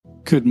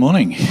Good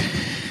morning.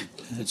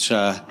 It's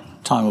a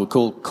time we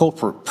call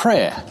corporate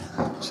prayer.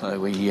 So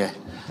we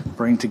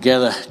bring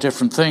together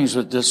different things,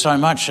 but there's so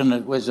much, and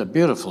it was a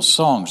beautiful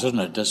songs, isn't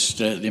it? Just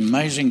the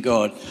amazing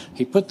God.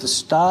 He put the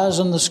stars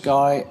in the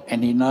sky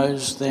and he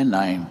knows their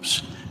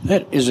names.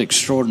 That is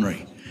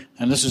extraordinary.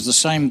 And this is the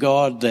same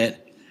God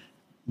that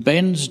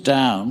bends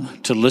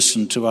down to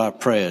listen to our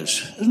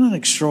prayers. Isn't it an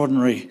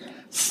extraordinary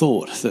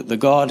thought that the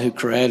God who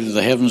created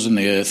the heavens and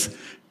the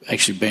earth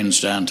actually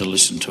bends down to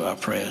listen to our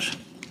prayers?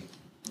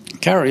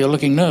 Carol, you're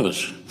looking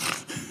nervous.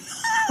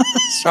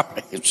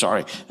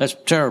 Sorry, that's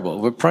terrible.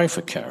 We'll pray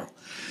for Carol.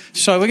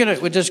 So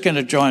we're just going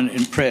to join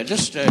in prayer.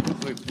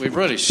 We've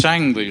really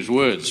sang these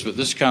words, but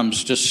this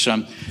comes just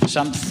some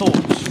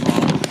thoughts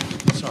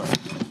from. Sorry,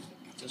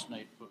 just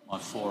need to put my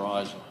four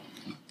eyes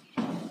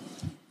on.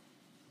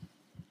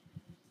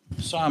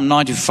 Psalm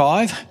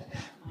 95.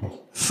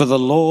 For the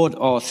Lord.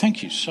 Oh,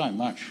 thank you so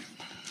much.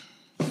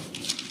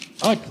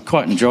 I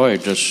quite enjoy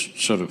just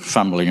sort of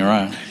fumbling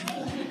around.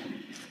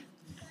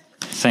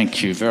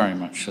 Thank you very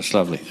much. That's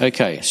lovely.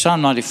 Okay,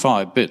 Psalm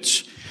 95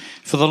 bits.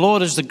 For the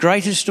Lord is the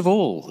greatest of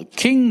all, the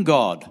King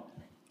God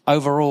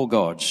over all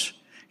gods.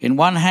 In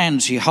one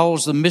hand he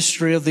holds the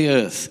mystery of the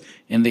earth.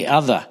 In the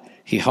other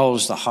he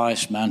holds the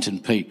highest mountain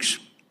peaks.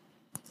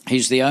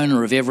 He's the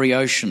owner of every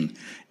ocean,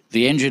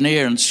 the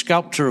engineer and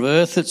sculptor of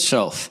earth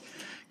itself.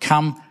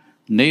 Come,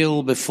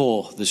 kneel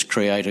before this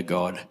Creator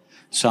God.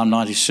 Psalm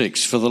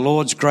 96. For the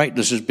Lord's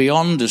greatness is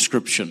beyond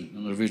description.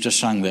 And we've just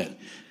sung that.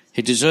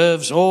 He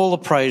deserves all the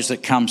praise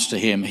that comes to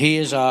him. He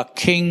is our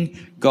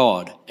King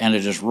God, and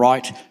it is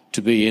right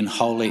to be in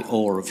holy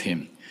awe of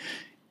him.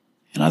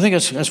 And I think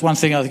that's one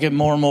thing I get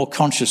more and more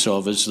conscious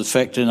of, is the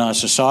fact in our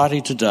society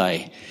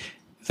today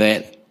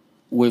that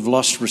we've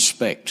lost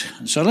respect.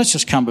 And so let's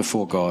just come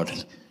before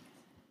God.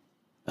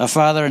 Our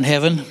Father in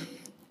heaven,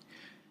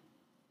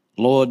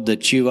 Lord,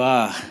 that you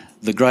are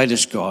the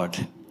greatest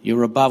God.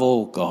 You're above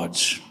all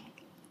gods.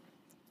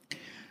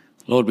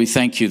 Lord, we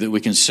thank you that we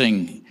can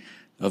sing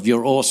of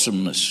your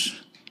awesomeness.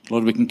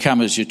 Lord, we can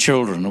come as your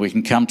children. We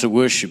can come to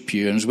worship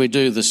you, and as we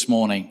do this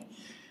morning.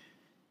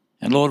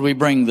 And Lord, we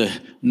bring the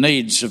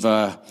needs of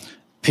our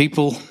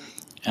people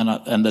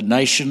and the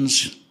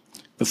nations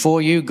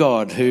before you,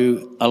 God,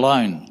 who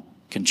alone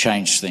can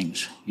change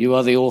things. You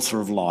are the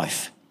author of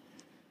life.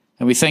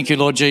 And we thank you,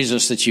 Lord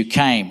Jesus, that you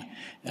came,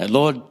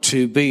 Lord,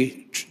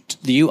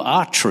 you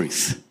are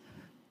truth.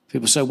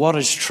 People say, what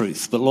is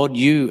truth? But Lord,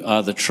 you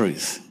are the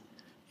truth.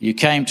 You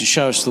came to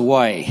show us the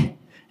way,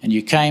 and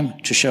you came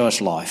to show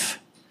us life.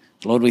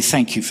 Lord, we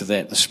thank you for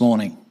that this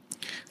morning.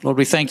 Lord,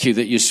 we thank you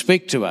that you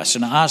speak to us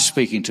and are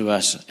speaking to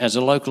us as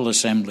a local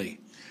assembly.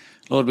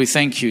 Lord, we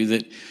thank you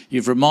that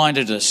you've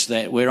reminded us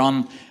that we're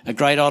on a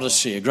great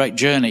odyssey, a great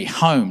journey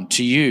home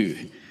to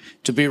you,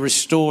 to be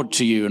restored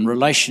to you in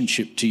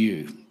relationship to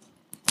you.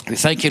 We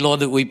thank you, Lord,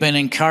 that we've been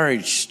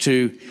encouraged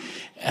to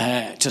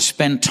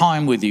spend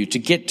time with you, to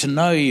get to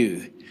know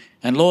you.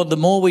 And Lord, the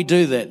more we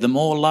do that, the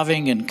more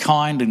loving and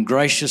kind and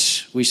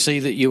gracious we see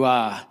that you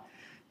are.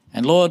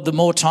 And Lord, the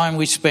more time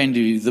we spend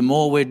with you, the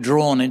more we're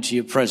drawn into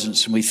your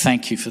presence, and we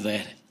thank you for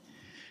that.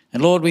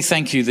 And Lord, we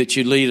thank you that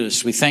you lead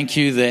us. We thank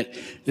you that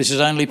this is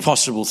only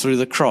possible through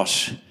the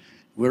cross.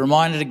 We're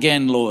reminded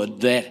again,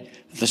 Lord, that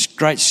this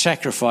great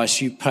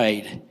sacrifice you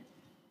paid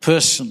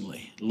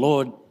personally,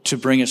 Lord, to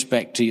bring us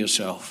back to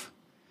yourself.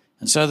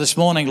 And so this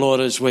morning,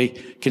 Lord, as we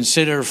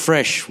consider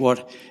afresh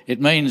what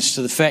it means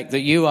to the fact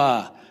that you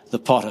are the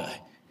potter,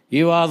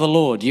 you are the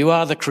Lord, you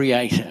are the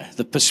creator,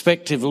 the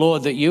perspective,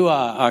 Lord, that you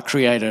are our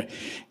creator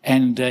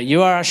and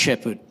you are our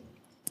shepherd.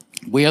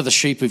 We are the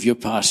sheep of your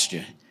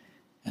pasture.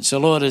 And so,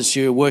 Lord, as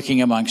you're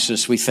working amongst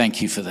us, we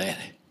thank you for that.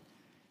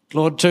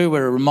 Lord, too,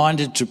 we're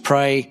reminded to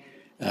pray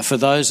for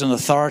those in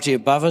authority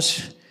above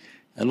us.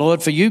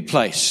 Lord, for you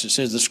place, it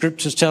says the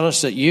scriptures tell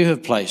us that you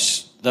have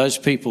placed those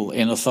people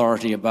in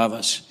authority above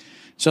us.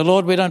 So,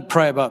 Lord, we don't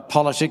pray about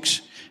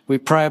politics. We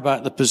pray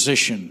about the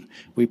position.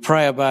 We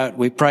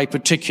pray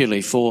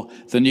particularly for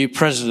the new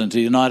president of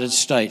the United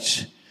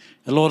States.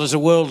 And Lord, as a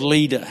world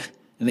leader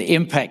and the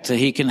impact that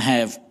he can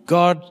have.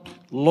 God,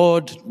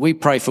 Lord, we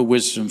pray for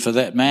wisdom for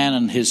that man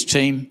and his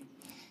team.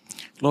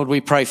 Lord,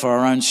 we pray for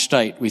our own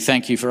state. We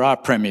thank you for our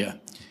Premier.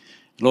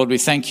 Lord, we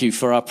thank you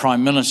for our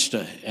Prime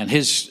Minister and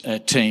his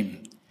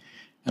team.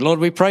 And Lord,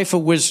 we pray for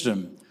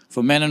wisdom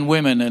for men and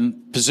women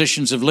in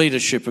positions of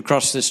leadership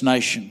across this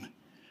nation.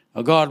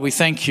 Oh God, we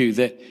thank you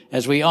that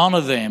as we honour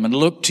them and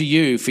look to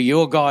you for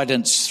your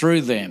guidance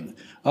through them,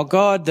 oh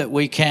God, that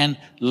we can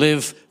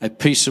live a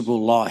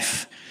peaceable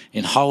life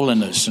in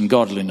holiness and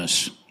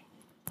godliness.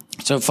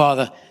 So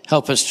Father,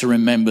 help us to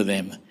remember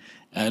them,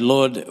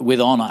 Lord,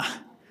 with honour.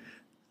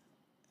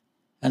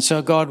 And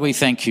so God, we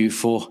thank you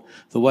for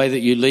the way that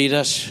you lead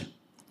us.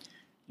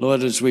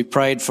 Lord, as we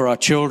prayed for our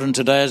children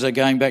today as they're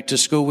going back to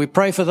school, we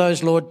pray for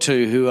those, Lord,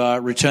 too, who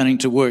are returning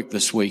to work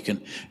this week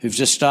and who've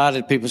just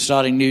started, people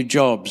starting new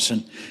jobs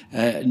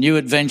and new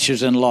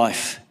adventures in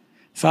life.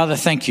 Father,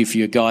 thank you for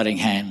your guiding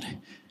hand.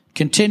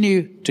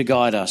 Continue to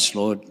guide us,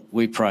 Lord,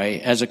 we pray,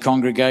 as a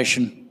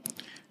congregation.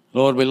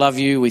 Lord, we love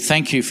you. We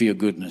thank you for your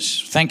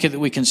goodness. Thank you that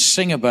we can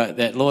sing about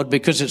that, Lord,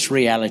 because it's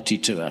reality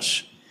to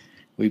us.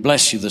 We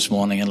bless you this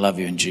morning and love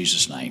you in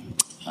Jesus' name.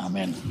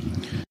 Amen.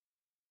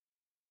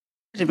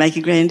 It'd make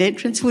a grand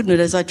entrance, wouldn't it,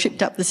 as I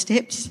tripped up the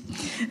steps?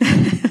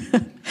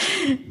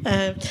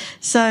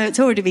 So it's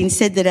already been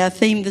said that our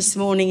theme this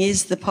morning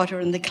is the potter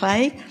and the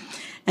clay.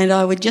 And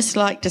I would just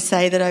like to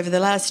say that over the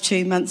last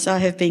 2 months I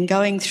have been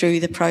going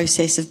through the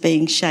process of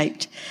being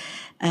shaped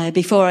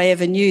before I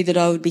ever knew that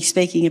I would be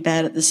speaking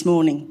about it this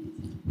morning.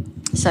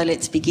 So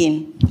let's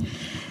begin.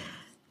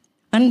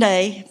 One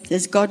day,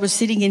 as God was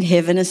sitting in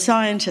heaven, a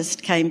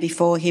scientist came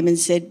before him and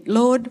said,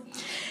 "Lord,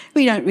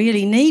 we don't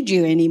really need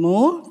you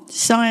anymore.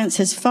 Science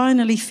has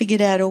finally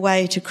figured out a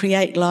way to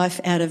create life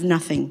out of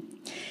nothing.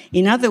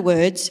 In other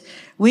words,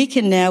 we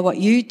can now do what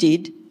you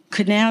did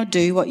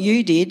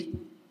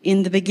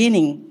in the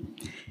beginning."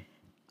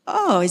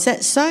 "Oh, is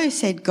that so?"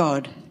 said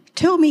God.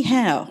 "Tell me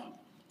how."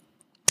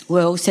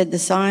 "Well," said the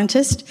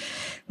scientist,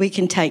 "we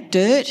can take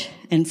dirt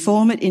and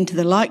form it into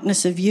the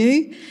likeness of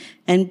you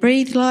and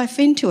breathe life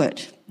into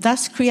it,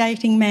 thus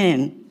creating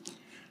man."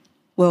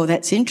 "Well,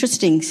 that's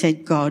interesting,"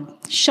 said God.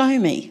 "Show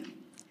me."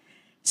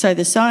 So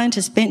the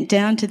scientist bent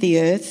down to the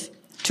earth,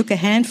 took a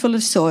handful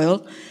of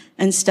soil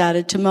and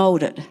started to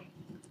mould it.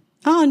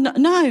 "Oh,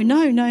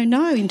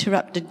 no,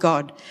 interrupted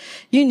God.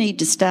 "You need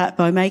to start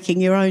by making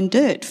your own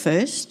dirt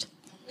first."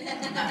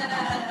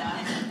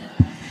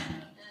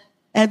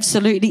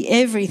 Absolutely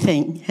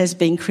everything has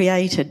been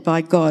created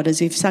by God, as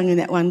we've sung in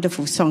that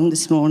wonderful song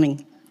this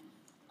morning.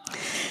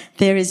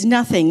 There is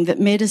nothing that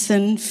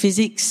medicine,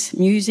 physics,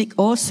 music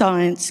or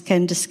science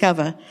can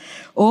discover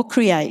or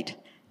create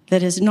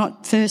that has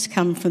not first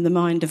come from the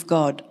mind of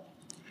God.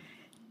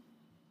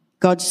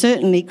 God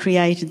certainly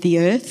created the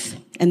earth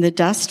and the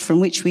dust from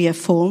which we are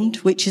formed,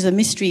 which is a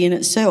mystery in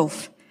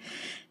itself.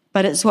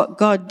 But it's what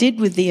God did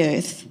with the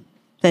earth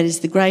that is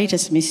the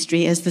greatest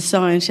mystery, as the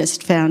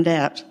scientist found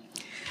out.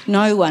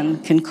 No one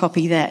can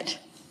copy that.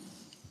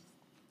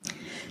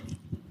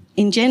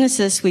 In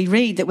Genesis, we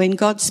read that when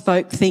God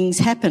spoke, things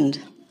happened.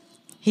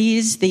 He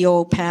is the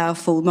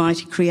all-powerful,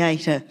 mighty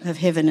creator of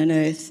heaven and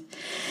earth.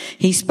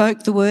 He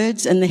spoke the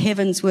words and the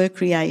heavens were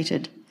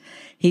created.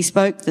 He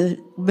spoke the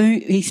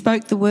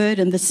word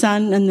and the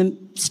sun and the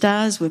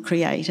stars were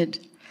created.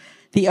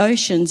 The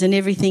oceans and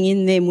everything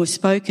in them were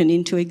spoken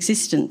into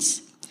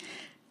existence.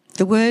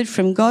 The word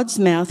from God's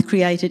mouth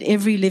created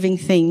every living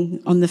thing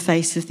on the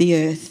face of the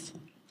earth,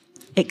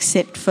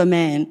 except for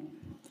man.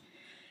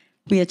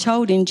 We are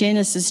told in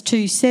Genesis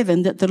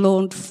 2:7 that the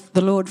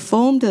Lord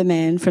formed the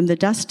man from the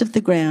dust of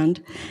the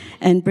ground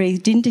and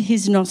breathed into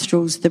his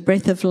nostrils the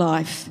breath of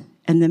life,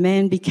 and the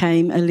man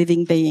became a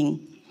living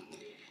being.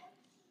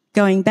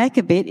 Going back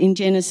a bit, in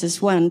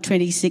Genesis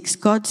 1:26,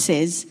 God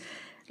says,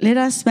 "Let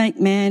us make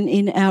man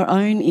in our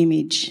own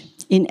image,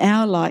 in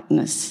our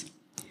likeness."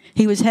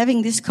 He was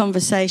having this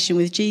conversation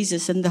with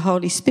Jesus and the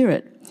Holy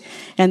Spirit,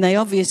 and they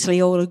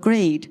obviously all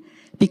agreed,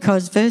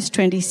 because verse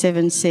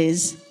 27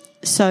 says,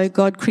 "So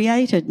God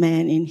created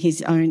man in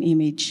his own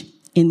image.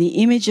 In the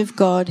image of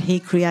God he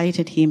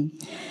created him.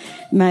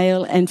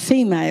 Male and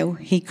female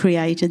he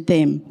created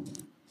them."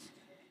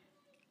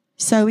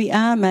 So we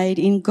are made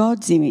in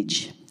God's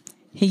image.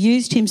 He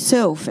used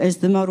himself as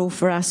the model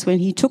for us when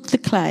he took the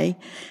clay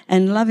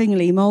and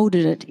lovingly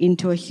moulded it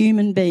into a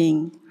human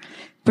being,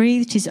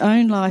 breathed his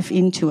own life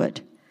into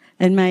it,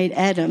 and made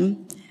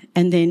Adam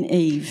and then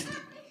Eve.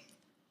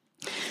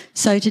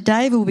 So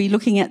today we'll be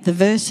looking at the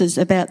verses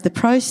about the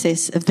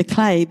process of the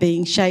clay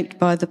being shaped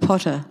by the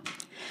potter.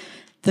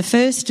 The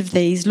first of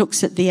these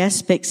looks at the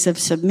aspects of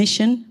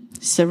submission,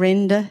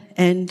 surrender,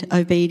 and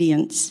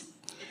obedience.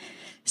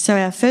 So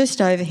our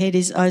first overhead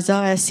is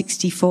Isaiah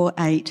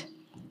 64:8.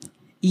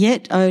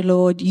 "Yet, O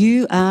Lord,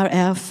 you are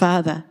our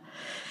Father.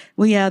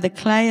 We are the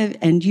clay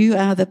and you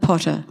are the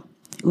potter.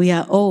 We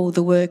are all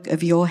the work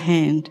of your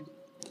hand."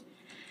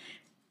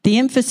 The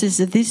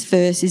emphasis of this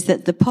verse is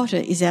that the potter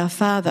is our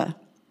Father.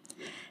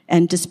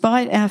 And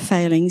despite our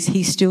failings,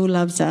 he still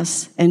loves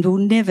us and will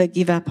never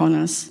give up on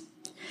us.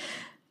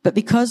 But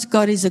because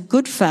God is a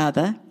good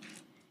Father,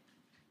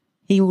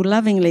 he will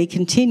lovingly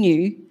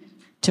continue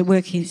to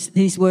work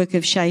his work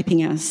of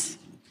shaping us.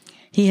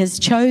 He has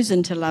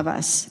chosen to love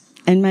us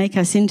and make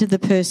us into the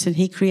person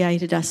he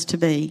created us to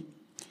be.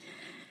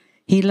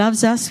 He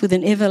loves us with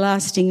an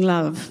everlasting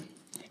love.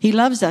 He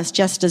loves us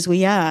just as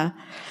we are,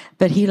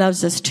 but he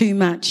loves us too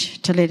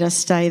much to let us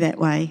stay that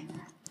way.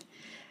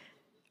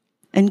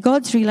 And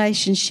God's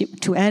relationship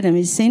to Adam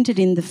is centred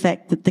in the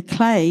fact that the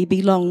clay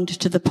belonged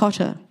to the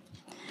potter.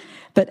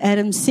 But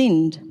Adam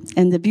sinned,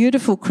 and the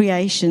beautiful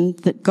creation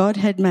that God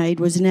had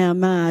made was now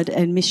marred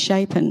and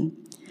misshapen.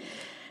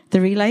 The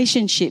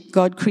relationship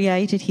God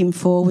created him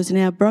for was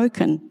now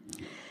broken.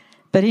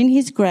 But in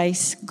his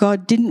grace,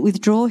 God didn't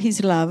withdraw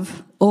his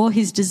love or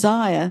his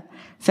desire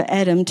for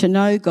Adam to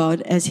know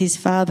God as his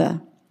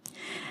Father.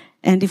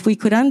 And if we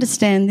could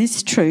understand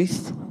this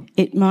truth,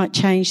 it might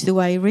change the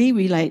way we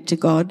relate to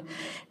God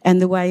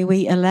and the way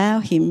we allow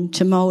him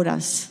to mould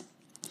us.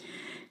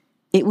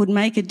 It would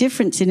make a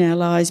difference in our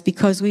lives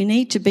because we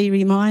need to be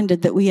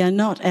reminded that we are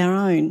not our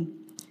own.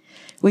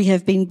 We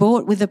have been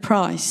bought with a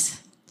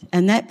price,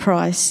 and that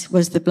price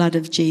was the blood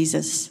of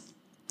Jesus.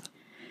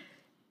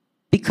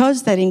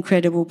 Because that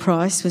incredible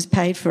price was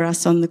paid for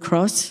us on the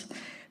cross,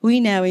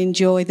 we now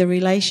enjoy the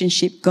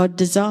relationship God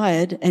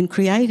desired and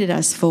created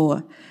us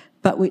for,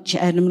 but which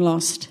Adam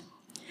lost.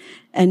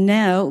 And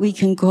now we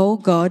can call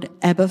God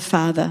Abba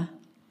Father,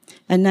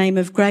 a name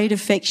of great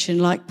affection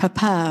like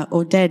Papa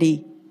or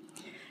Daddy.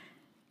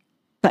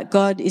 But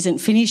God isn't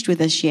finished with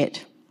us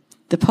yet.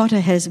 The potter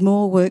has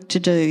more work to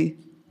do.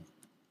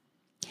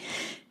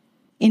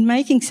 In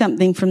making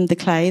something from the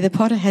clay, the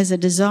potter has a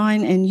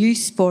design and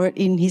use for it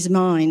in his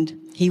mind.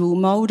 He will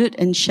mould it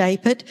and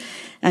shape it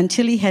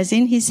until he has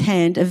in his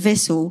hand a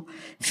vessel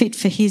fit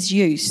for his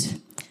use,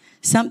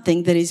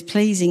 something that is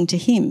pleasing to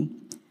him.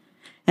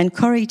 And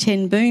Corrie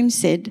ten Boom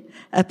said,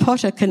 "A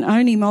potter can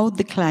only mould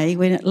the clay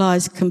when it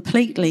lies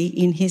completely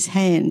in his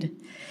hand.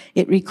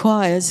 It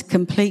requires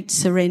complete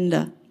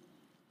surrender."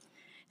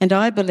 And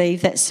I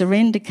believe that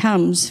surrender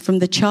comes from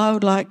the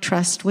childlike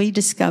trust we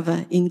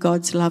discover in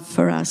God's love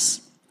for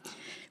us.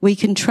 We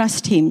can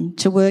trust him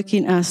to work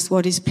in us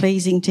what is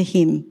pleasing to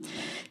him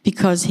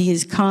because he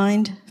is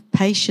kind,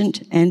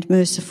 patient, and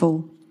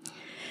merciful.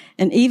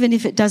 And even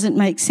if it doesn't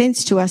make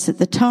sense to us at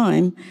the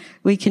time,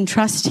 we can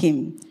trust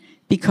him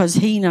because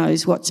he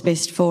knows what's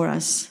best for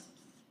us.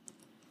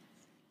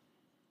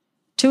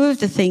 Two of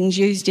the things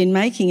used in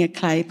making a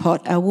clay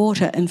pot are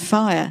water and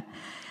fire.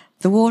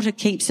 The water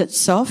keeps it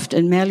soft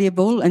and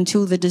malleable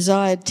until the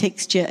desired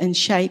texture and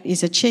shape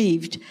is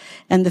achieved,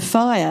 and the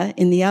fire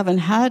in the oven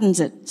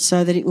hardens it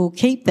so that it will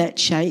keep that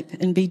shape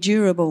and be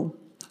durable.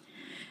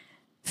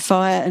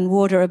 Fire and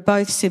water are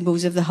both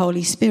symbols of the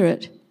Holy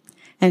Spirit,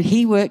 and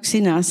he works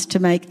in us to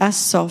make us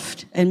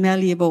soft and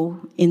malleable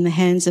in the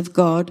hands of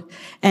God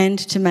and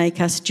to make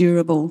us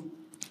durable.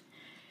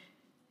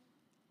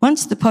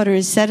 Once the potter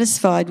is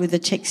satisfied with the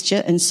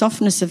texture and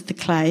softness of the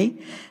clay,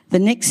 the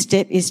next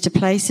step is to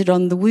place it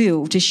on the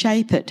wheel to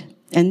shape it,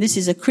 and this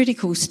is a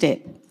critical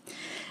step.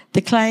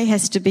 The clay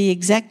has to be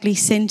exactly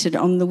centred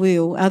on the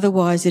wheel,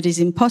 otherwise it is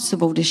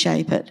impossible to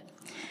shape it.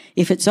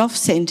 If it's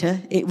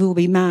off-centre, it will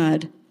be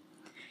marred.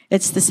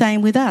 It's the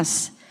same with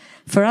us.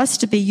 For us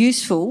to be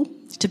useful,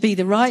 to be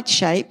the right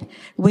shape,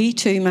 we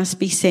too must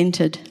be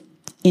centred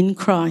in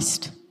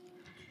Christ.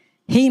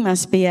 He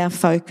must be our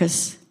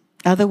focus.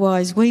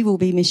 Otherwise, we will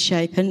be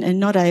misshapen and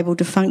not able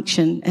to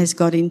function as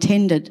God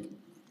intended.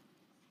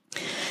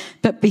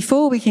 But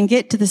before we can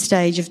get to the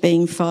stage of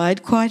being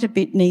fired, quite a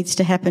bit needs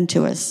to happen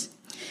to us.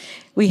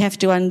 We have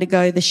to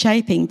undergo the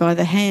shaping by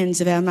the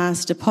hands of our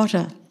master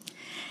potter.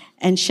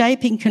 And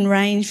shaping can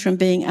range from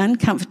being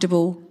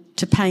uncomfortable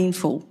to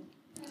painful.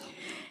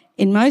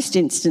 In most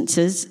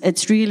instances,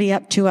 it's really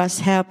up to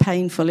us how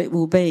painful it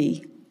will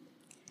be.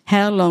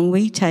 How long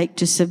we take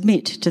to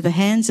submit to the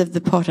hands of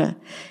the potter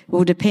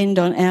will depend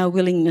on our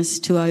willingness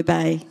to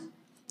obey.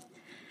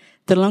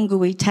 The longer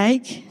we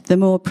take, the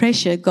more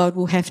pressure God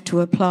will have to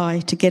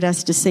apply to get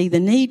us to see the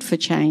need for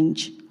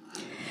change.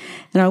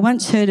 And I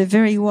once heard a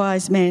very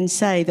wise man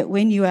say that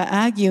when you are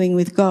arguing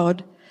with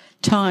God,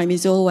 time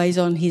is always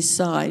on his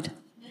side.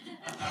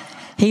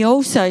 He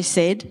also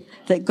said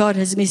that God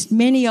has missed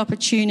many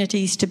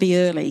opportunities to be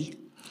early.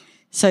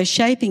 So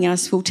shaping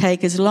us will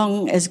take as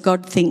long as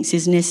God thinks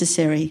is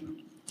necessary.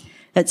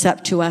 It's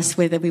up to us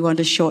whether we want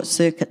to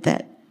short-circuit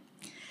that.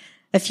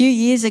 A few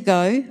years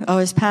ago, I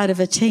was part of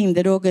a team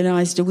that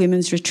organised a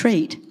women's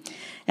retreat,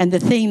 and the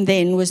theme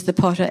then was the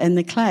potter and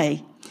the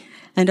clay.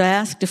 And I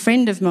asked a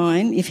friend of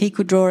mine if he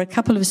could draw a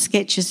couple of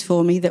sketches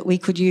for me that we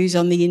could use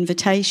on the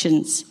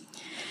invitations.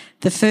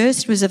 The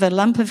first was of a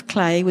lump of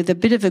clay with a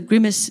bit of a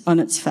grimace on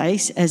its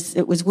face as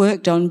it was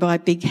worked on by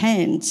big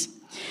hands.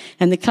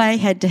 And the clay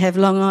had to have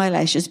long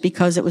eyelashes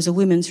because it was a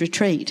women's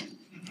retreat.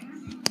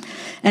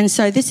 And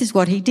so this is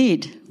what he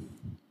did.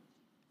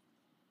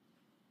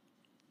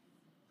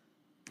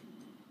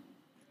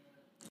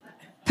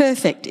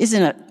 Perfect,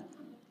 isn't it?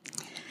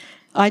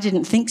 I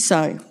didn't think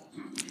so.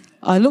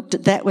 I looked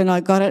at that when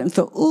I got it and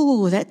thought,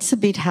 ooh, that's a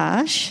bit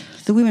harsh.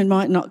 The women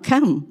might not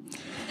come.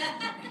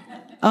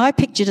 I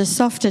pictured a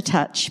softer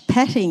touch,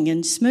 patting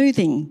and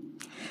smoothing.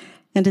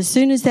 And as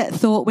soon as that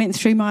thought went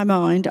through my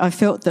mind, I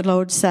felt the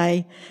Lord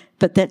say,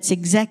 but that's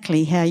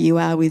exactly how you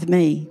are with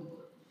me.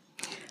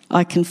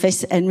 I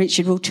confess, and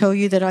Richard will tell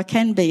you, that I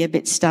can be a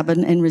bit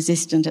stubborn and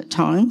resistant at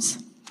times,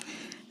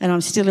 and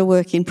I'm still a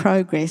work in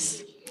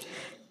progress.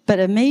 But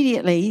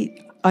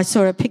immediately I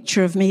saw a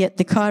picture of me at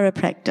the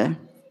chiropractor,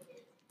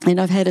 and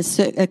I've had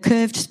a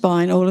curved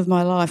spine all of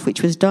my life,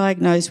 which was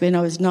diagnosed when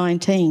I was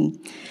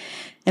 19.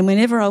 And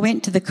whenever I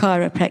went to the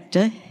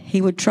chiropractor,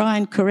 he would try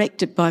and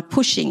correct it by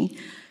pushing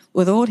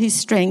with all his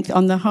strength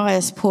on the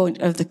highest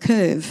point of the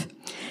curve.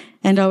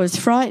 And I was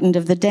frightened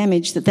of the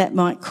damage that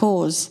might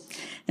cause.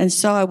 And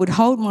so I would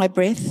hold my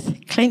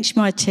breath, clench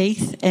my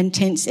teeth, and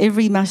tense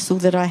every muscle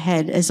that I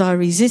had as I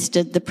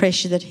resisted the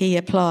pressure that he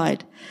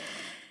applied.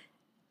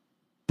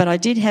 But I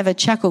did have a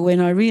chuckle when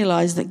I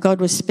realised that God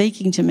was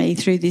speaking to me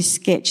through this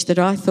sketch that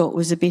I thought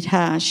was a bit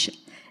harsh,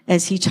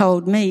 As he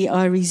told me,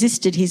 I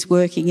resisted his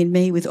working in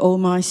me with all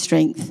my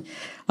strength.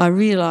 I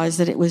realised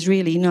that it was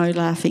really no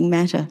laughing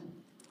matter.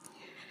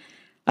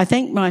 I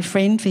thanked my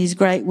friend for his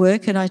great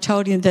work, and I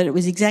told him that it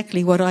was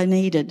exactly what I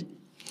needed.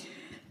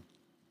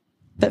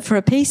 But for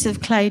a piece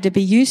of clay to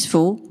be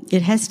useful,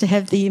 it has to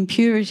have the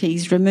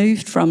impurities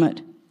removed from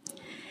it.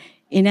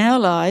 In our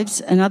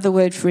lives, another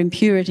word for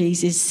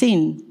impurities is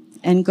sin,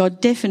 and God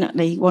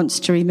definitely wants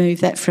to remove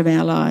that from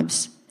our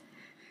lives.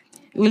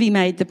 Willie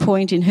made the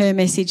point in her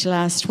message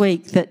last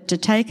week that to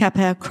take up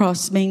our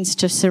cross means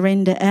to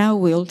surrender our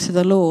will to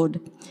the Lord.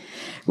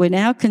 When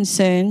our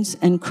concerns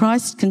and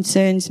Christ's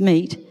concerns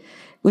meet,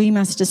 we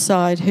must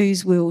decide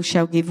whose will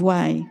shall give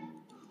way.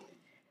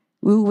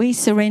 Will we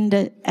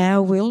surrender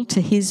our will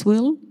to his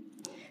will?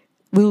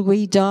 Will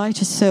we die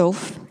to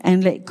self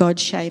and let God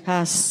shape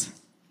us?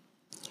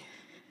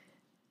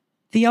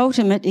 The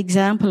ultimate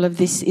example of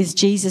this is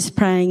Jesus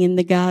praying in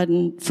the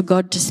garden for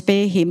God to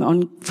spare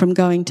him from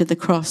going to the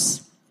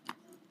cross.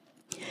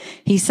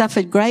 He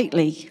suffered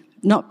greatly,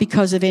 not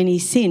because of any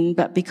sin,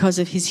 but because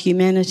of his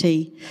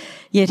humanity,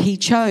 yet he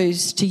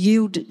chose to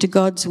yield to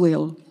God's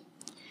will.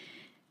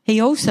 He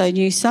also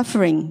knew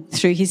suffering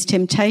through his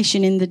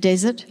temptation in the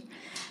desert,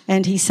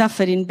 and he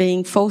suffered in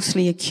being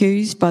falsely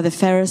accused by the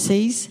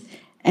Pharisees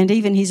and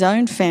even his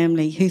own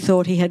family who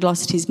thought he had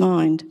lost his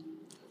mind.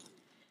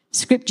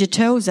 Scripture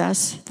tells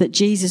us that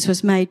Jesus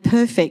was made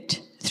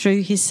perfect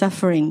through his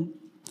suffering.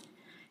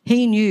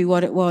 He knew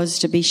what it was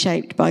to be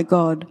shaped by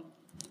God.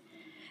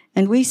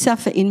 And we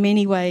suffer in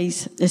many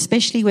ways,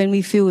 especially when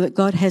we feel that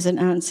God hasn't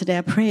answered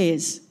our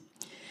prayers.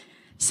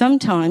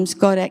 Sometimes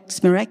God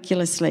acts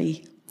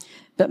miraculously,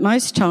 but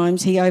most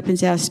times he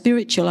opens our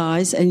spiritual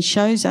eyes and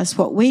shows us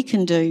what we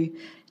can do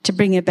to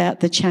bring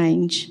about the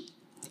change.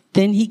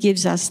 Then he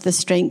gives us the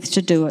strength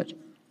to do it.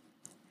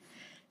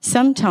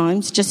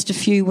 Sometimes just a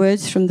few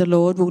words from the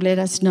Lord will let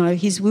us know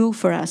his will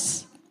for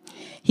us.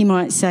 He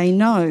might say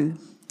no,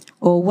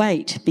 or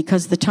wait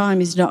because the time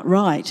is not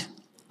right,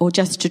 or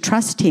just to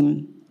trust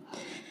him.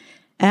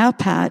 Our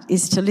part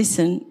is to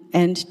listen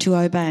and to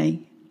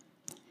obey.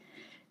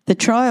 The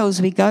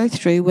trials we go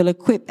through will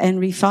equip and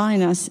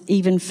refine us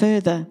even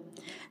further,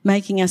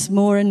 making us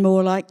more and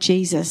more like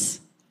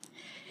Jesus.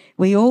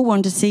 We all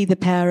want to see the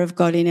power of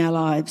God in our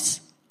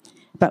lives,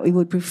 but we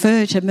would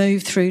prefer to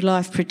move through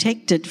life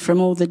protected from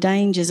all the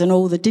dangers and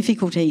all the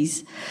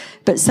difficulties.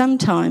 But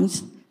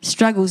sometimes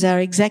struggles are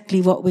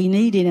exactly what we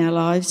need in our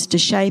lives to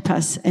shape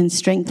us and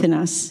strengthen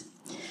us,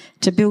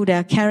 to build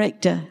our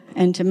character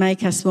and to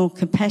make us more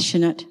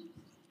compassionate.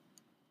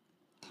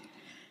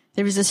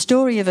 There is a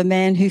story of a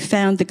man who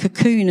found the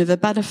cocoon of a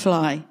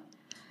butterfly.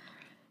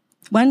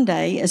 One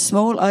day, a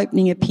small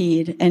opening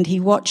appeared, and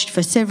he watched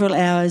for several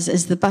hours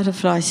as the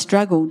butterfly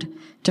struggled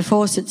to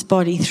force its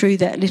body through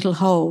that little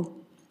hole.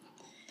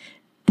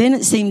 Then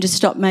it seemed to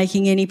stop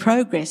making any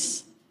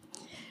progress.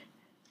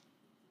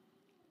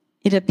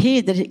 It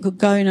appeared that it could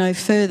go no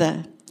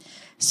further.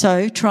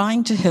 So,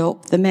 trying to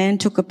help, the man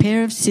took a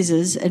pair of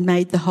scissors and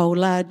made the hole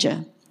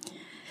larger.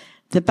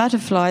 The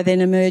butterfly then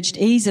emerged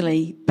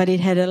easily, but it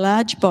had a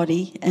large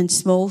body and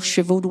small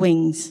shriveled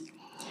wings.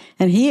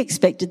 And he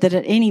expected that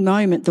at any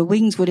moment the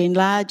wings would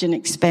enlarge and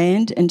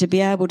expand and to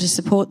be able to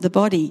support the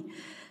body,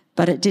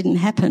 but it didn't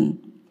happen.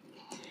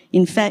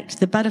 In fact,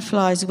 the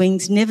butterfly's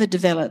wings never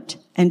developed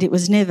and it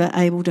was never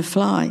able to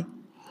fly.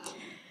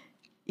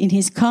 In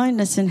his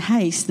kindness and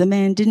haste, the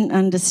man didn't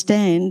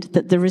understand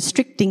that the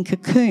restricting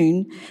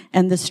cocoon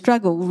and the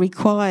struggle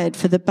required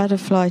for the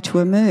butterfly to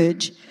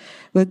emerge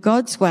were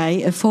God's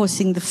way of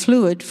forcing the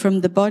fluid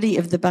from the body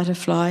of the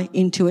butterfly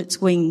into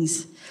its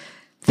wings.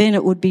 Then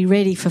it would be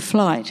ready for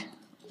flight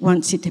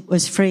once it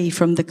was free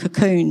from the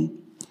cocoon.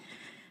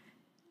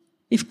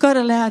 If God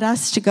allowed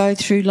us to go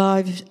through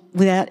life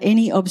without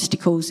any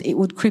obstacles, it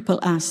would cripple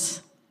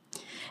us,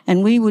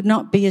 and we would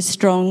not be as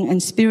strong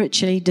and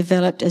spiritually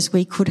developed as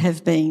we could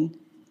have been,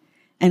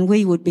 and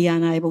we would be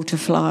unable to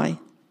fly.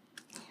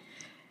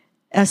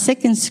 Our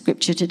second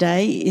scripture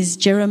today is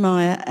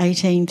Jeremiah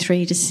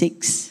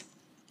 18:3-6.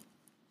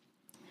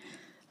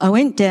 I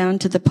went down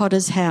to the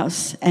potter's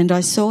house and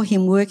I saw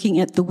him working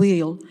at the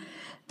wheel,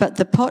 but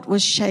the pot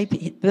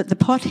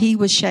he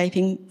was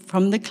shaping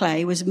from the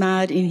clay was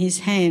marred in his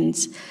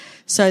hands.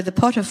 So the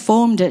potter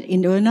formed it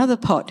into another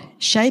pot,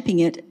 shaping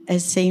it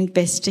as seemed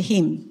best to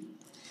him.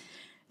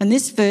 And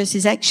this verse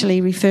is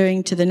actually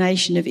referring to the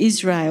nation of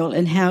Israel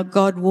and how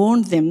God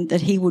warned them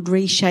that he would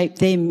reshape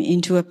them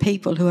into a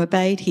people who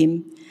obeyed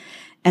him.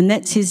 And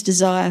that's his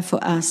desire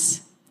for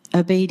us,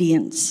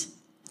 obedience.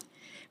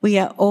 We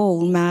are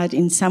all marred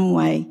in some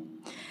way,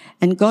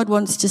 and God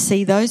wants to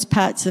see those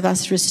parts of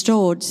us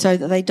restored so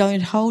that they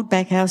don't hold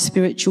back our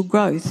spiritual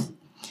growth.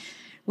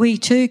 We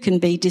too can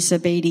be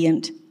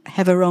disobedient,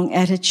 have a wrong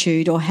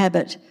attitude or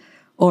habit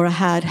or a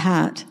hard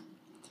heart.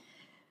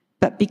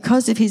 But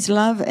because of his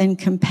love and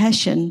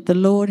compassion, the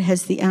Lord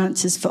has the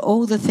answers for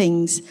all the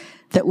things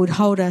that would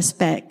hold us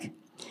back,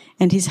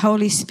 and his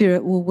Holy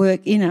Spirit will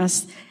work in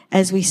us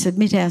as we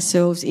submit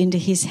ourselves into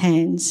his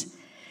hands,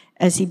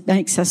 as he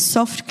makes us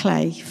soft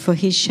clay for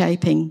his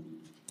shaping.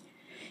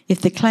 If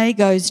the clay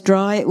goes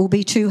dry, it will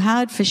be too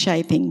hard for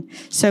shaping.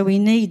 So we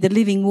need the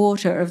living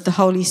water of the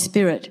Holy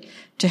Spirit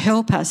to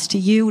help us to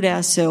yield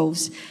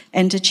ourselves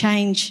and to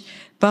change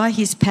by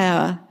his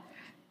power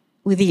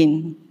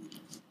within.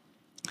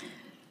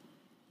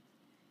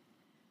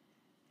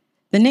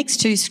 The next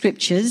two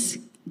scriptures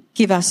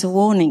give us a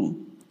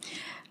warning.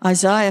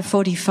 Isaiah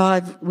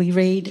 45, we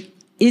read,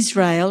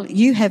 Israel,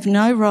 you have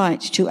no right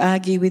to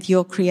argue with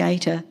your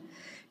Creator.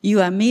 You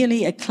are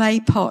merely a clay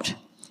pot,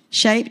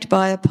 shaped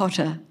by a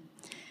potter.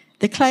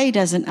 The clay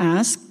doesn't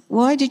ask,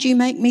 why did you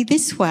make me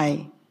this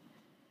way?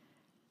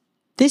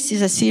 This is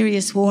a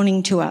serious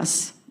warning to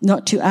us,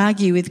 not to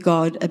argue with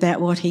God about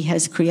what he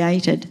has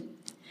created.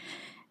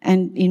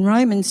 And in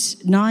Romans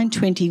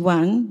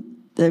 9:21,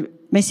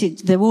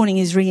 the warning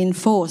is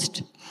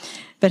reinforced.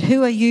 But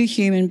who are you,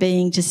 human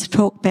being, to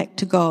talk back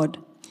to God?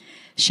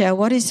 Shall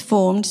what is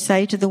formed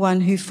say to the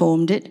one who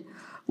formed it,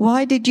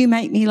 why did you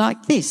make me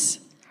like this?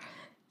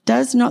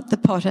 Does not the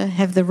potter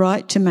have the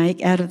right to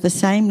make out of the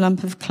same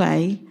lump of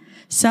clay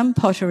some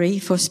pottery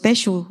for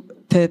special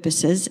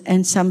purposes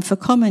and some for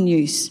common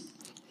use?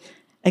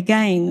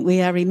 Again,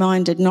 we are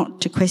reminded not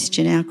to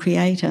question our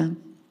Creator.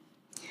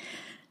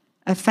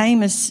 A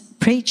famous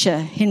preacher,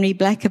 Henry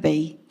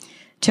Blackaby,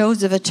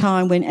 tells of a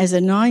time when, as a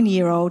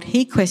 9-year-old,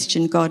 he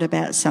questioned God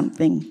about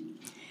something.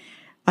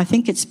 I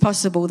think it's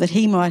possible that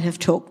he might have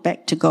talked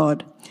back to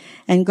God.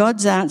 And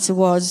God's answer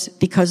was,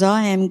 because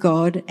I am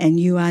God and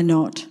you are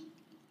not.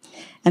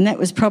 And that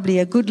was probably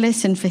a good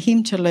lesson for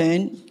him to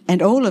learn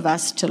and all of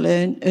us to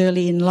learn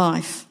early in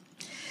life.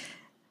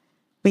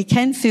 We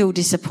can feel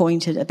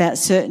disappointed about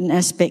certain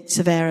aspects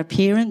of our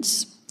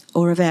appearance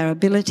or of our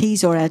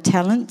abilities or our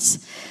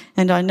talents.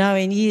 And I know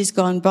in years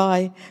gone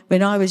by,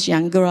 when I was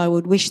younger, I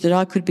would wish that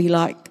I could be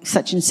like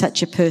such and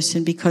such a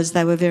person because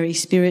they were very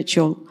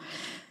spiritual.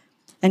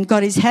 And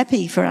God is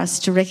happy for us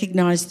to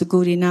recognise the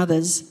good in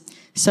others,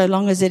 so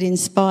long as it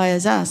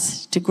inspires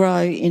us to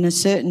grow in a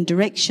certain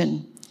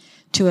direction,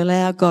 to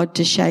allow God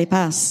to shape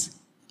us.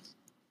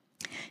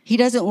 He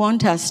doesn't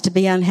want us to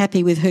be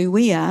unhappy with who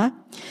we are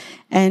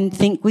and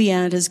think we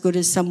aren't as good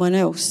as someone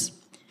else.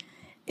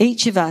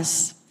 Each of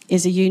us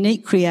is a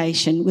unique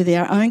creation with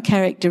our own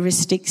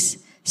characteristics,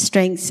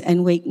 strengths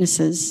and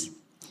weaknesses.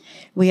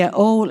 We are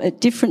all at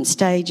different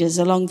stages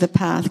along the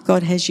path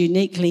God has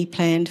uniquely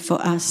planned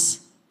for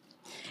us.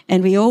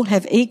 And we all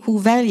have equal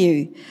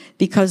value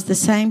because the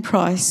same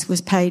price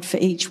was paid for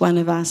each one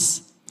of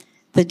us,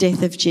 the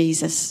death of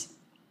Jesus.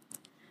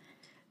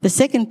 The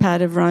second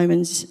part of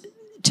Romans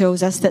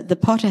tells us that the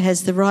potter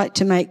has the right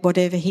to make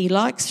whatever he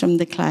likes from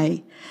the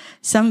clay,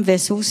 some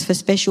vessels for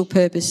special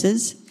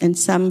purposes and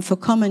some for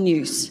common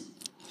use.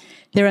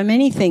 There are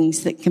many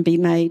things that can be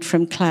made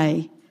from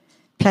clay: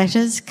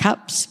 platters,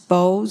 cups,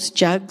 bowls,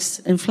 jugs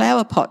and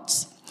flower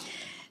pots.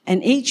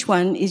 And each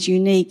one is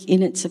unique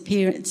in its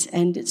appearance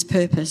and its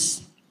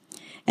purpose.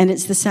 And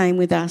it's the same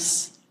with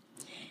us.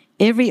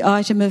 Every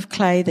item of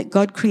clay that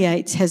God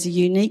creates has a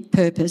unique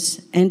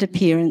purpose and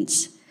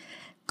appearance.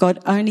 God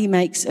only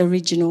makes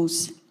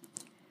originals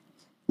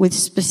with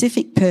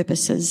specific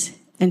purposes,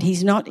 and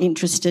he's not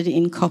interested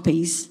in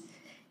copies.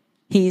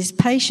 He is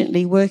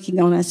patiently working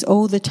on us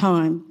all the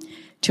time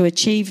to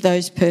achieve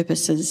those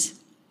purposes,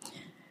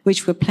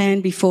 which were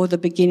planned before the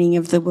beginning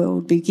of the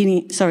world,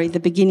 the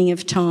beginning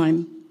of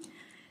time.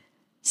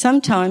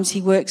 Sometimes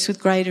he works with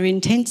greater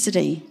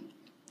intensity,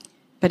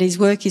 but his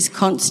work is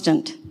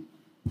constant,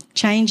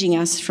 changing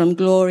us from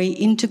glory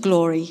into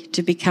glory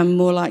to become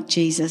more like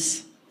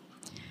Jesus.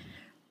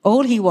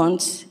 All he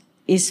wants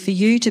is for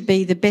you to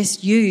be the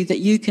best you that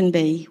you can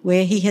be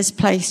where he has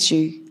placed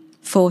you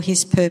for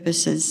his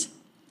purposes.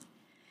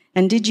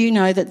 And did you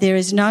know that there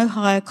is no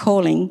higher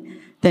calling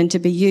than to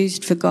be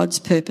used for God's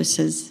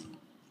purposes?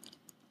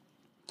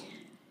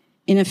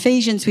 In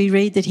Ephesians, we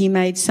read that he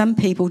made some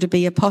people to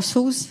be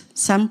apostles,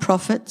 some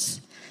prophets,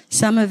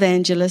 some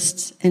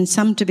evangelists, and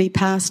some to be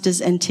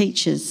pastors and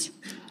teachers.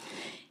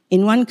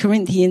 In 1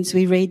 Corinthians,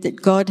 we read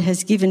that God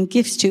has given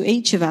gifts to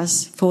each of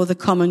us for the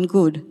common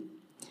good: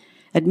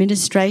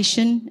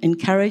 administration,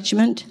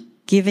 encouragement,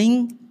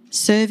 giving,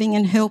 serving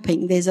and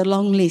helping. There's a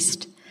long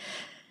list.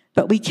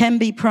 But we can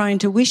be prone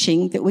to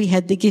wishing that we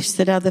had the gifts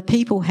that other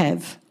people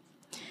have.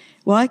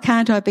 Why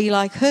can't I be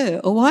like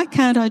her? Or why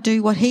can't I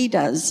do what he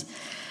does?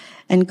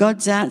 And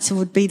God's answer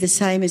would be the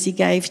same as he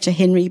gave to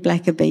Henry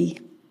Blackaby: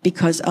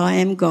 because I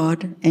am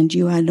God and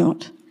you are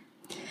not.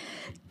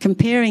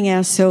 Comparing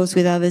ourselves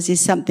with others is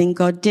something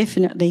God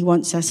definitely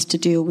wants us to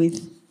deal with.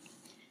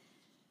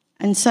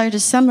 And so to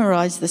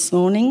summarise this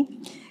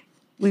morning,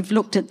 we've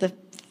looked at the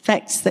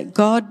facts that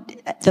God,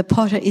 the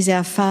potter, is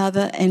our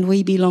Father and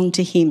we belong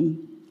to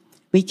him.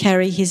 We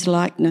carry his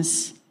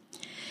likeness.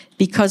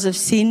 Because of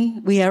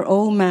sin, we are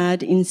all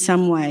marred in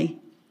some way.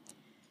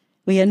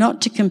 We are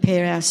not to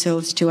compare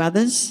ourselves to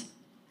others.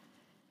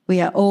 We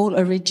are all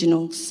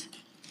originals.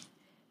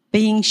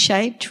 Being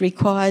shaped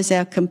requires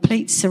our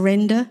complete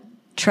surrender,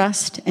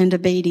 trust and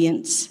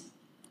obedience.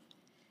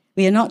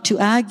 We are not to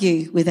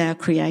argue with our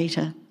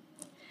Creator.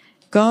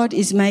 God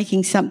is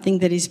making something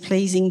that is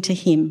pleasing to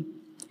him,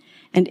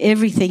 and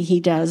everything he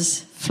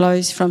does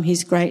flows from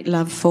his great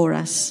love for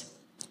us.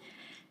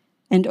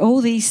 And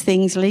all these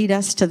things lead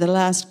us to the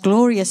last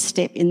glorious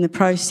step in the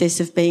process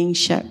of being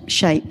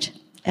shaped,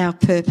 our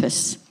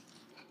purpose.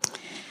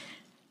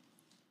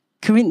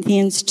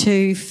 Corinthians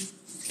 2,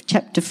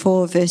 chapter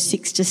 4, verse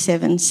 6 to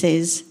 7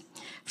 says,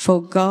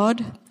 "For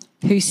God,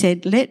 who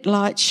said, 'Let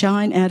light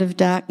shine out of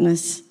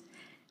darkness,'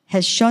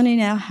 has shone in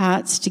our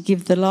hearts to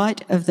give the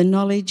light of the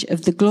knowledge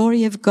of the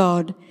glory of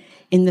God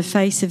in the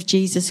face of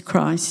Jesus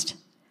Christ.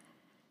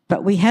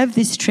 But we have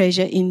this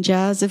treasure in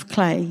jars of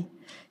clay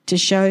to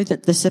show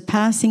that the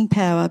surpassing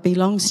power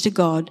belongs to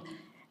God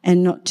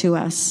and not to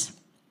us.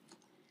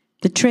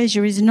 The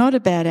treasure is not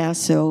about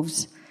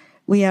ourselves.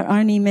 We are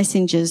only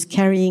messengers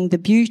carrying the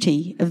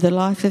beauty of the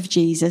life of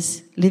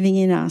Jesus living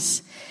in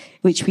us,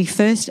 which we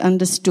first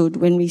understood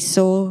when we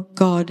saw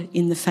God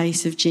in the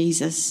face of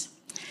Jesus."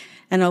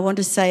 And I want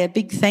to say a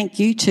big thank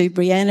you to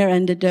Brianna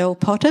and Adele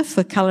Potter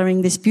for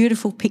colouring this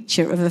beautiful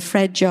picture of a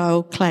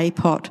fragile clay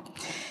pot.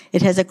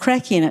 It has a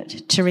crack in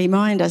it to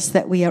remind us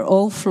that we are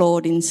all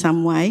flawed in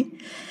some way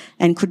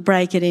and could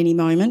break at any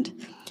moment,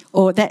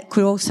 or that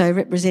could also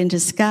represent a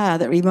scar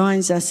that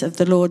reminds us of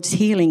the Lord's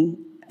healing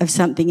of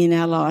something in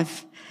our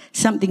life,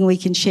 something we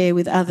can share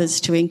with others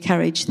to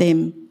encourage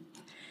them.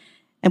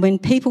 And when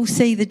people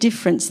see the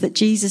difference that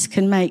Jesus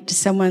can make to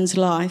someone's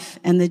life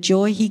and the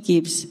joy he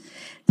gives,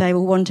 they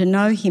will want to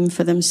know him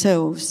for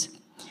themselves.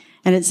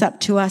 And it's up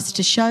to us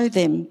to show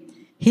them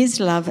his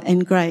love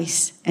and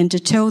grace and to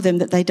tell them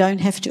that they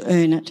don't have to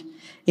earn it.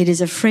 It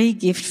is a free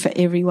gift for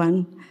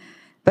everyone,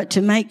 but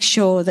to make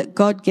sure that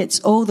God gets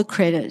all the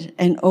credit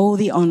and all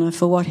the honour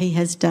for what he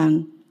has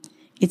done.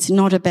 It's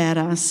not about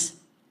us.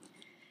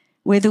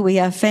 Whether we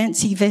are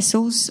fancy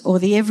vessels or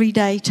the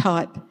everyday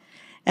type,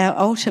 our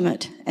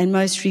ultimate and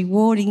most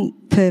rewarding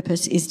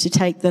purpose is to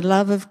take the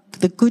love of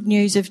the good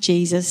news of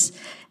Jesus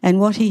and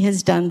what he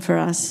has done for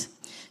us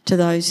to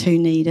those who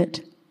need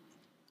it.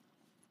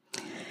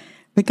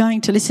 We're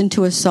going to listen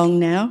to a song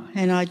now,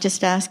 and I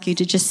just ask you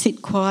to just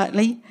sit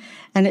quietly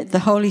and let the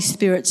Holy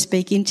Spirit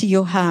speak into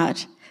your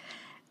heart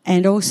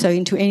and also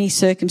into any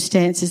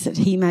circumstances that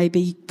he may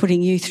be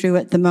putting you through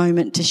at the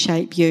moment to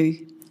shape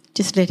you.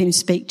 Just let him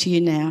speak to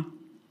you now.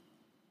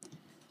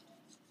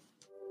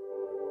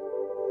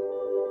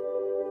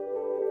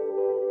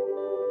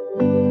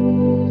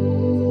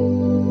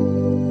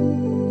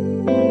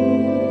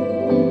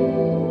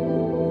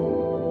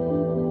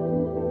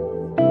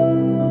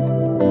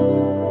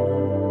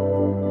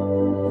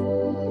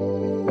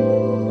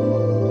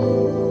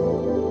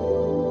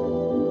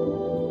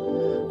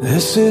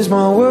 This is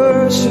my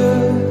worship.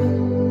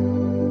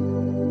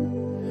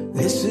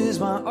 This is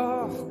my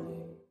offering.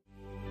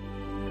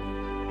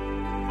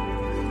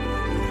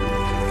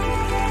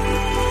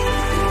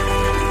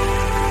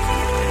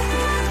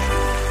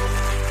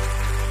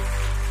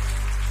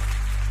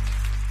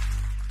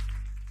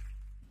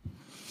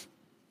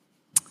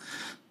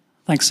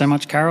 Thanks so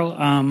much, Carol.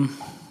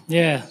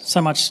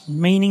 So much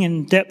meaning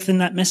and depth in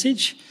that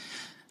message.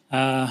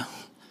 I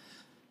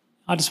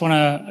just want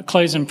to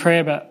close in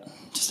prayer, but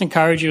just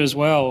encourage you as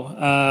well.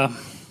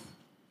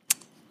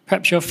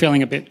 Perhaps you're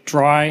feeling a bit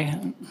dry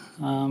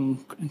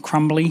and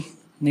crumbly,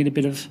 need a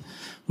bit of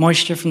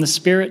moisture from the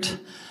Spirit.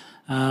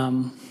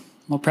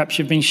 Or perhaps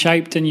you've been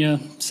shaped and you're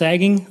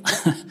sagging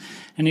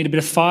and need a bit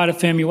of fire to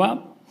firm you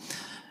up.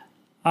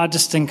 I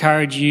just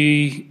encourage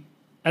you,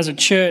 as a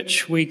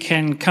church, we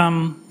can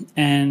come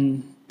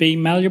and be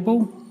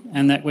malleable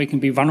and that we can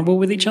be vulnerable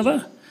with each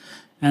other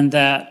and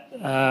that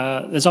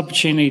there's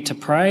opportunity to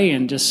pray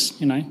and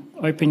just,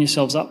 open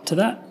yourselves up to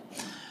that.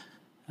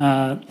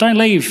 Don't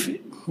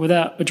leave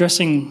without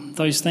addressing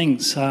those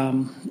things.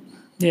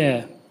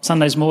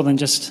 Sunday's more than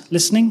just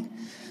listening,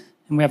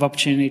 and we have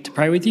opportunity to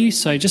pray with you.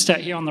 So just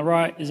out here on the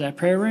right is our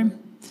prayer room.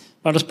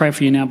 I'll just pray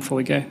for you now before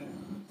we go.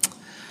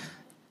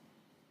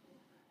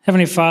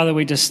 Heavenly Father,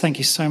 we just thank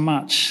you so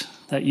much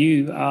that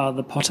you are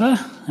the potter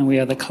and we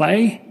are the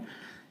clay,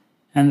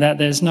 and that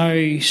there's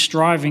no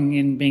striving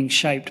in being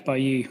shaped by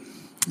you.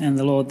 And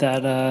the Lord,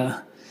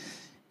 that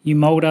you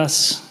mould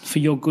us for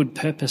your good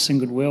purpose and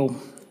good will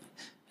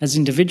as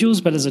individuals,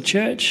 but as a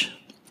church.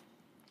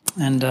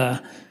 And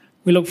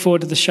we look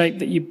forward to the shape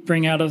that you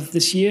bring out of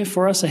this year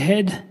for us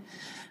ahead.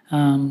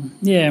 And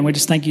we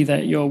just thank you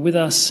that you're with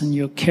us and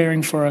you're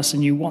caring for us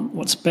and you want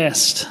what's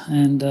best.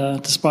 And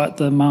despite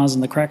the mars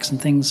and the cracks and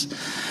things,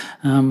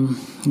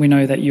 we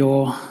know that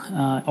you're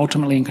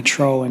ultimately in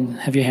control and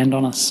have your hand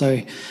on us.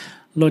 So,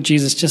 Lord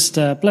Jesus, just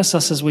bless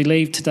us as we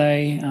leave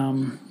today.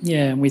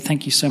 And we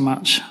thank you so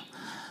much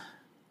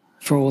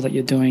for all that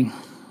you're doing.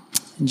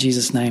 In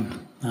Jesus'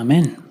 name,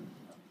 amen.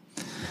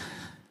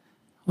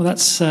 Well,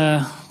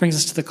 that brings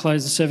us to the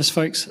close of the service,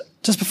 folks.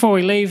 Just before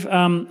we leave,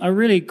 a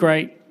really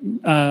great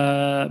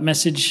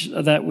message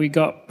that we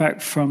got back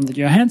from the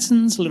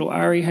Johansons. Little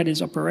Ari had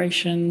his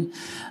operation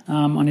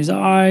on his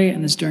eye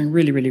and is doing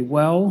really, really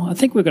well. I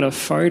think we've got a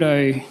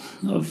photo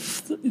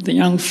of the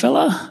young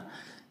fella.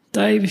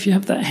 Dave, if you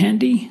have that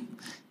handy.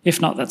 If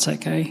not, that's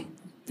okay.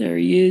 There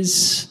he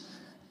is.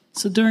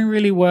 So doing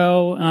really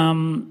well,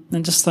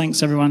 and just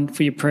thanks everyone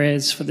for your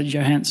prayers for the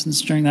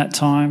Johansons during that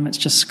time. It's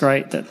just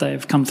great that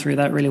they've come through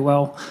that really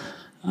well.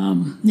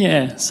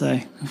 So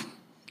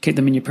keep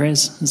them in your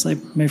prayers as they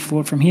move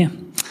forward from here.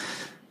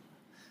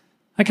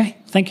 Okay,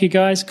 thank you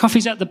guys.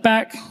 Coffee's at the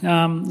back.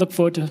 Look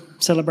forward to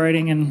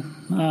celebrating and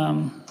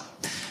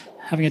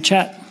having a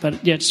chat.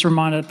 But yeah, just a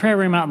reminder, the prayer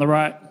room out on the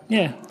right.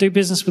 Yeah, do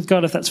business with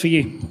God if that's for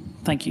you.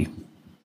 Thank you.